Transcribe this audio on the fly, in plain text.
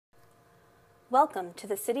Welcome to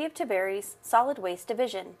the City of Tavares Solid Waste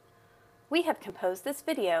Division. We have composed this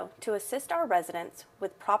video to assist our residents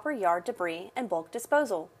with proper yard debris and bulk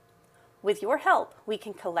disposal. With your help, we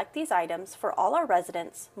can collect these items for all our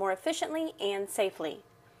residents more efficiently and safely.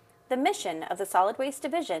 The mission of the Solid Waste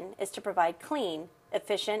Division is to provide clean,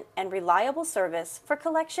 efficient, and reliable service for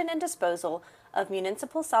collection and disposal of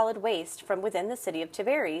municipal solid waste from within the City of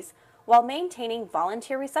Tavares while maintaining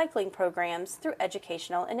volunteer recycling programs through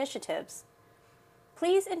educational initiatives.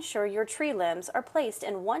 Please ensure your tree limbs are placed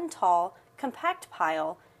in one tall, compact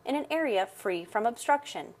pile in an area free from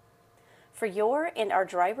obstruction. For your and our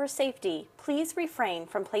driver's safety, please refrain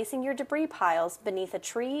from placing your debris piles beneath a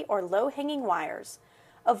tree or low-hanging wires.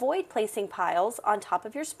 Avoid placing piles on top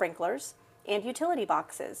of your sprinklers and utility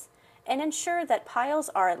boxes, and ensure that piles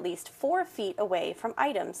are at least 4 feet away from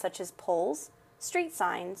items such as poles, street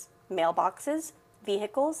signs, mailboxes,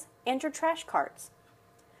 vehicles, and your trash carts.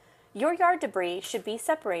 Your yard debris should be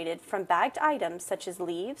separated from bagged items such as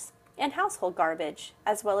leaves and household garbage,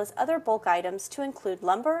 as well as other bulk items to include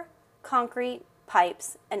lumber, concrete,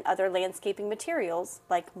 pipes, and other landscaping materials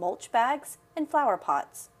like mulch bags and flower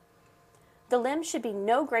pots. The limbs should be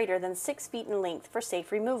no greater than 6 feet in length for safe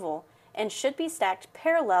removal and should be stacked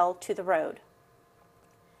parallel to the road.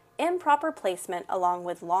 Improper placement along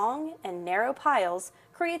with long and narrow piles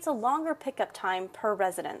creates a longer pickup time per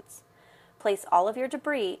residence. Place all of your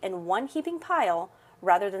debris in one heaping pile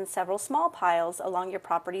rather than several small piles along your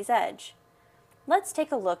property's edge. Let's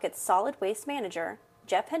take a look at Solid Waste Manager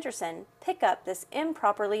Jeff Henderson pick up this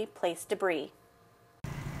improperly placed debris.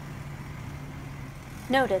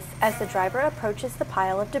 Notice as the driver approaches the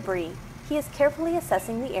pile of debris, he is carefully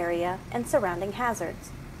assessing the area and surrounding hazards,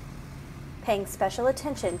 paying special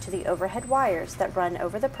attention to the overhead wires that run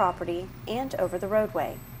over the property and over the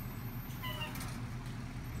roadway.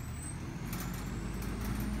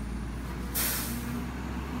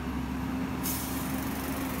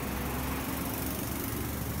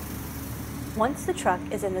 Once the truck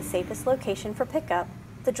is in the safest location for pickup,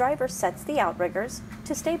 the driver sets the outriggers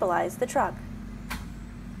to stabilize the truck.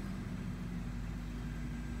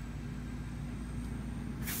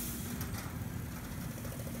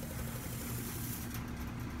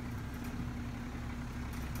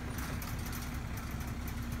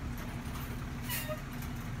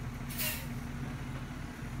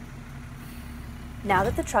 Now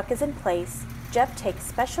that the truck is in place, Jeff takes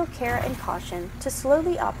special care and caution to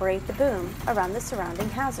slowly operate the boom around the surrounding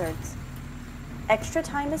hazards. Extra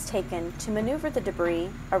time is taken to maneuver the debris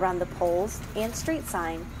around the poles and street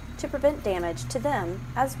sign to prevent damage to them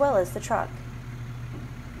as well as the truck.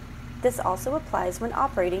 This also applies when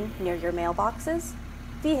operating near your mailboxes,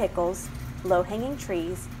 vehicles, low-hanging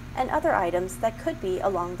trees, and other items that could be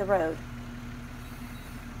along the road.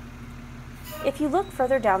 If you look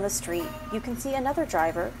further down the street, you can see another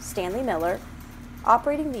driver, Stanley Miller,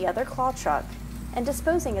 operating the other claw truck and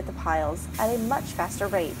disposing of the piles at a much faster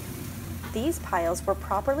rate. These piles were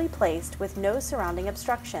properly placed with no surrounding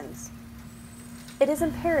obstructions. It is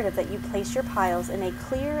imperative that you place your piles in a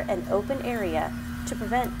clear and open area to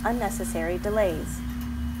prevent unnecessary delays.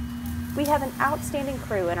 We have an outstanding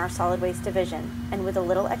crew in our solid waste division, and with a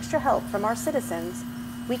little extra help from our citizens,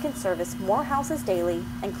 we can service more houses daily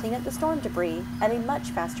and clean up the storm debris at a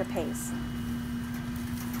much faster pace.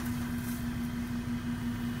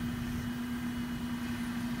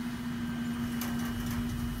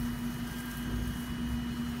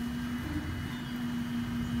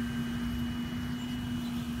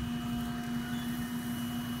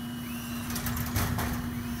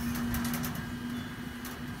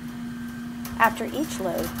 After each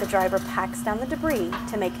load, the driver packs down the debris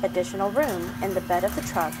to make additional room in the bed of the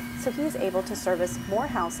truck so he is able to service more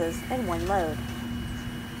houses in one load.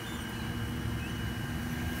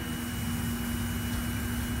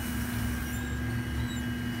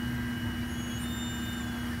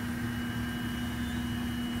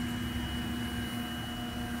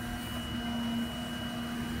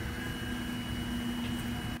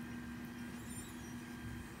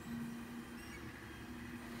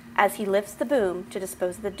 As he lifts the boom to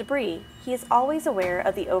dispose of the debris, he is always aware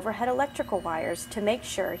of the overhead electrical wires to make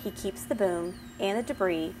sure he keeps the boom and the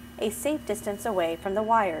debris a safe distance away from the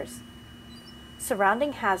wires.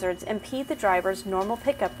 Surrounding hazards impede the driver's normal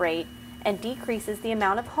pickup rate and decreases the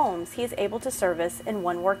amount of homes he is able to service in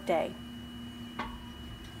one workday.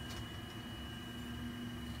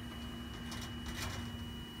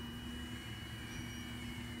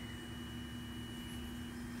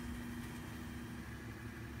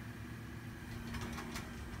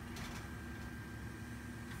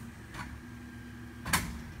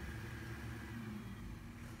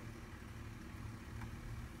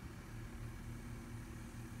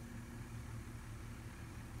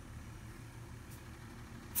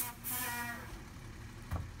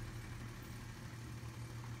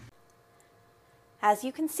 As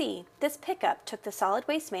you can see, this pickup took the solid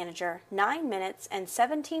waste manager 9 minutes and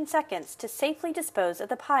 17 seconds to safely dispose of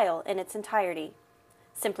the pile in its entirety.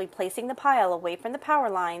 Simply placing the pile away from the power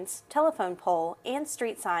lines, telephone pole, and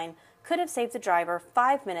street sign could have saved the driver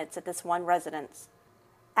 5 minutes at this one residence.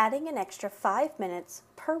 Adding an extra 5 minutes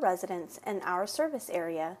per residence in our service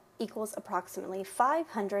area equals approximately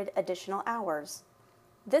 500 additional hours.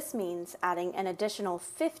 This means adding an additional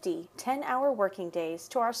 50 10-hour working days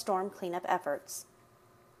to our storm cleanup efforts.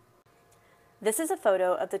 This is a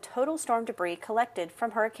photo of the total storm debris collected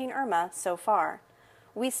from Hurricane Irma so far.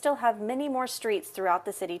 We still have many more streets throughout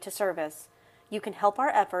the city to service. You can help our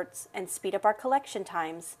efforts and speed up our collection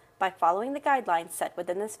times by following the guidelines set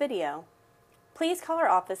within this video. Please call our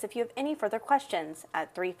office if you have any further questions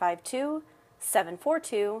at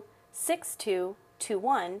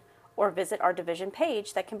 352-742-6221 or visit our division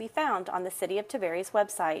page that can be found on the City of Tavares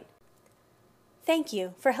website. Thank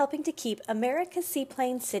you for helping to keep America's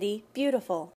Seaplane City beautiful.